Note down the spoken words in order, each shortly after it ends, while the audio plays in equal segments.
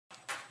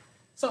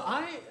So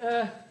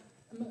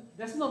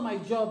that's not my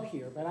job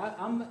here, but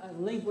I'm a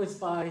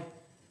linguist by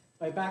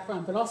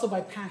background, but also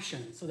by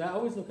passion. So that I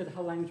always look at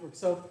how language works.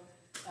 So,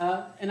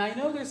 and I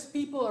know there's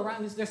people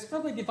around this, there's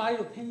probably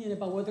divided opinion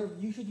about whether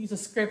you should use a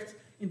script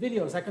in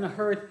videos. I kind of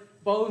heard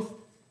both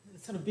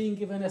sort of being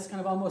given as kind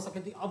of almost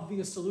like the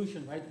obvious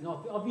solution, right?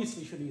 No,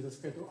 obviously you should use a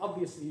script, or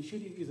obviously you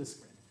should use a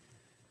script.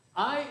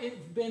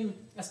 I've been,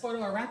 as part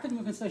of our rapid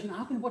movement session,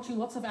 I've been watching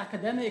lots of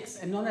academics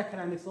and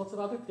non-academics, lots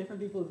of other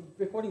different people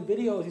recording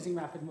videos using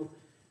rapid move,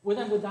 with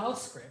and without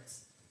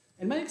scripts.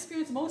 In my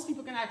experience, most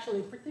people can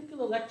actually,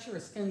 particular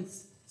lecturers can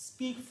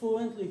speak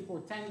fluently for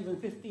 10, even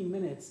 15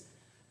 minutes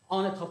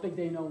on a topic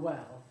they know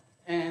well.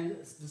 And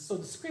so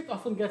the script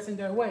often gets in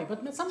their way.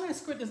 But sometimes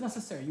script is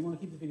necessary. You want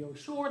to keep the video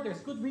short.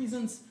 There's good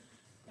reasons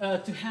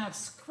to have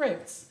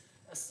scripts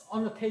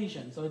on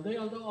occasion. So they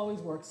don't always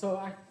work.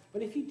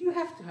 But if you do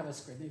have to have a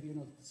script, maybe you're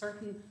not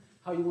certain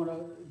how you want to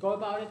go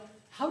about it,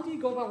 how do you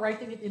go about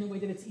writing it in a way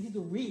that it's easy to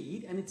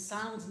read and it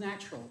sounds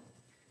natural?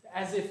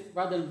 As if,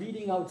 rather than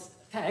reading out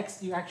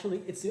text,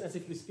 it's as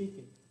if you're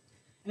speaking.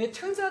 And it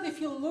turns out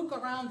if you look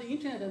around the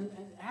internet and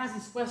ask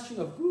this question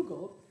of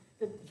Google,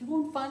 that you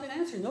won't find an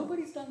answer.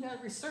 Nobody's done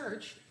that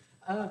research.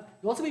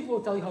 Lots of people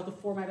will tell you how to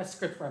format a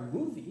script for a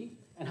movie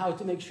and how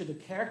to make sure the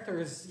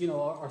characters,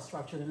 are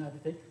structured and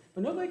everything.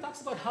 But nobody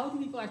talks about how do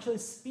people actually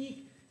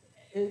speak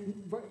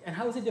and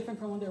how is it different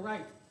from when they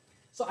write.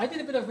 So I did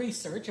a bit of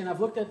research, and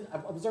I've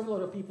observed a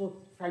lot of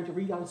people trying to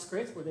read out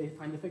scripts where they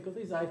find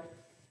difficulties. I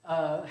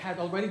had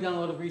already done a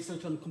lot of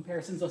research on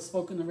comparisons of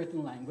spoken and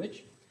written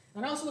language.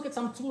 And I also look at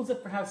some tools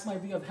that perhaps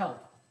might be of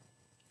help.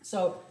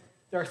 So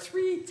there are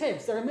 3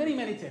 tips. There are many,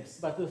 many tips,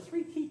 but the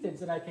 3 key tips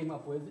that I came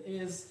up with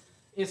is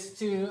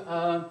to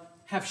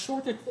have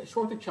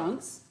shorter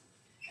chunks.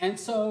 And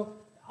so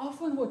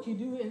often what you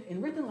do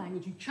in written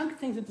language, you chunk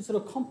things into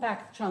sort of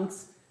compact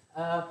chunks.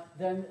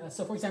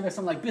 So for example,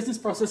 something like business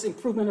process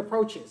improvement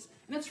approaches.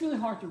 And that's really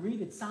hard to read.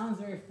 It sounds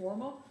very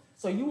formal.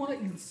 So you want to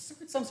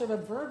insert some sort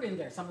of verb in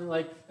there, something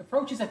like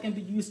approaches that can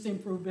be used to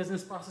improve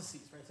business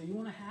processes, right? So you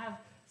want to have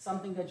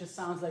something that just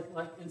sounds like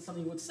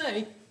something you would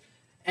say.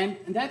 And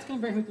that's going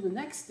to bring me to the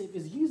next tip,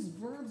 is use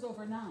verbs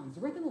over nouns.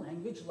 Written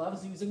language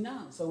loves using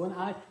nouns. So when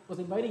I was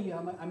inviting you,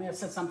 I may have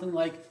said something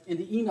like in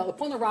the email,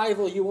 upon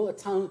arrival, you will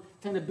attend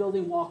a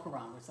building walk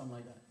around or something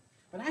like that.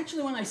 But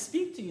actually, when I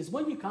speak to you, is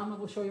when you come, I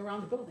will show you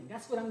around the building.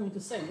 That's what I'm going to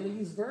say. I'm going to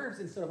use verbs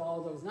instead of all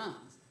of those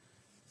nouns.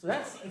 So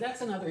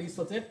that's another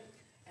useful tip.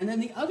 And then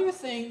the other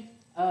thing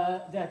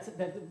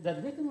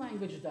that written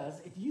language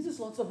does, it uses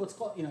lots of what's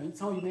called,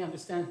 some of you may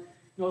understand,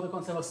 the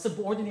concept of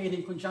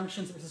subordinating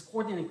conjunctions versus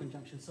coordinating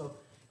conjunctions. So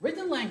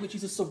written language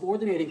uses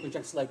subordinating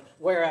conjunctions like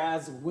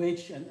whereas,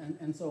 which,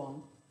 and so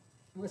on.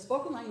 With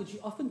spoken language, you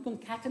often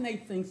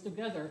concatenate things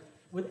together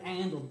with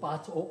and or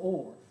but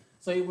or.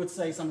 So you would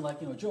say something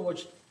like,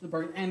 George, the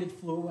bird, and it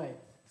flew away.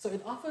 So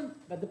it often,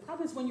 but the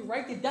problem is when you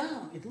write it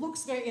down, it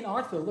looks very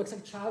inartful. It looks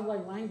like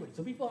childlike language.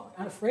 So people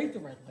are afraid to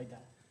write like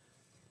that.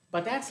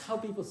 But that's how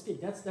people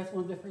speak. That's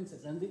one of the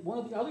differences. And one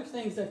of the other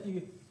things that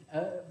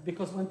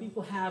because when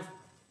people have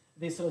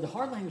this sort of the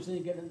hard language, then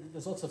you get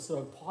there's lots of sort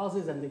of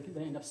pauses and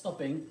they end up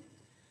stopping.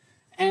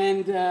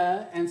 And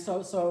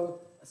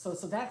so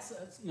that's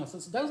so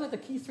those are the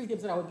key 3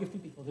 tips that I would give to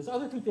people. There's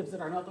other 2 tips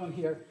that are not on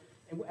here,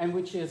 and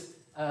which is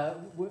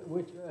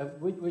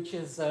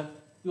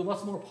do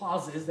lots more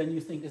pauses than you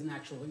think is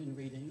natural in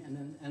reading,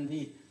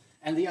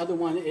 and the other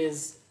one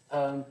is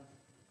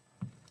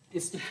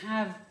to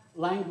have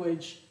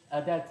language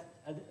that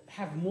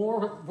have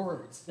more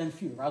words than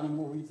few, rather than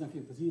more words than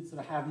few, because you sort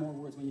of have more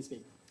words when you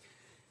speak.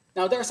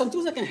 Now, there are some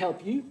tools that can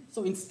help you.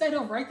 So instead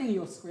of writing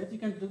your script, you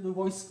can do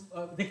voice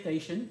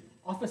dictation.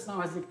 Office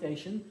now has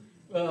dictation.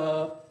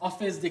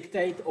 Office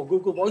Dictate or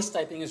Google Voice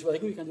Typing is really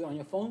good. You can do it on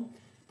your phone.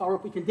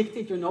 PowerPoint, you can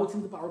dictate your notes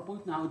into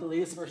PowerPoint now in the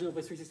latest version of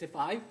Office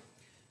 365.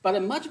 But a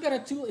much better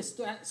tool is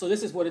to, so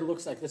this is what it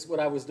looks like. This is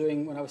what I was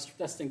doing when I was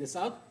testing this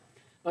out.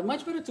 But a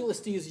much better tool is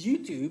to use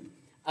YouTube,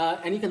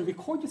 and you can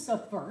record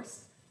yourself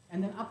first,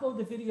 and then upload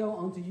the video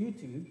onto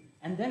YouTube,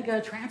 and then get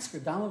a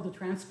transcript, download the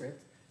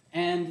transcript,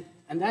 and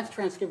that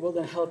transcript will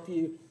then help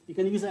you. You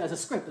can use it as a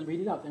script and read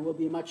it out, and it will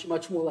be much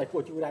more like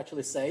what you would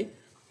actually say.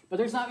 But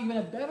there's now even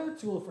a better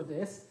tool for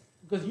this,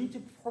 because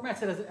YouTube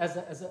formats it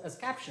as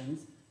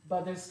captions,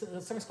 but there's a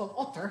service called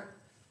Otter,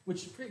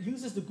 which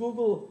uses the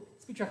Google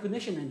speech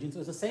recognition engine, so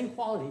it's the same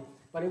quality,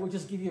 but it will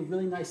just give you a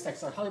really nice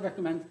text. So I highly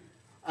recommend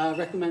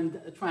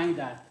trying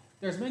that.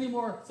 There's many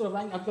more sort of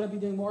language. I'm going to be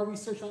doing more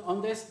research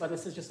on this, but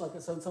this is just like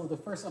some of the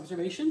first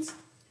observations.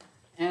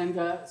 And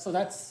so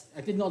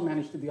I did not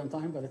manage to be on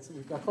time, but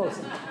we got close.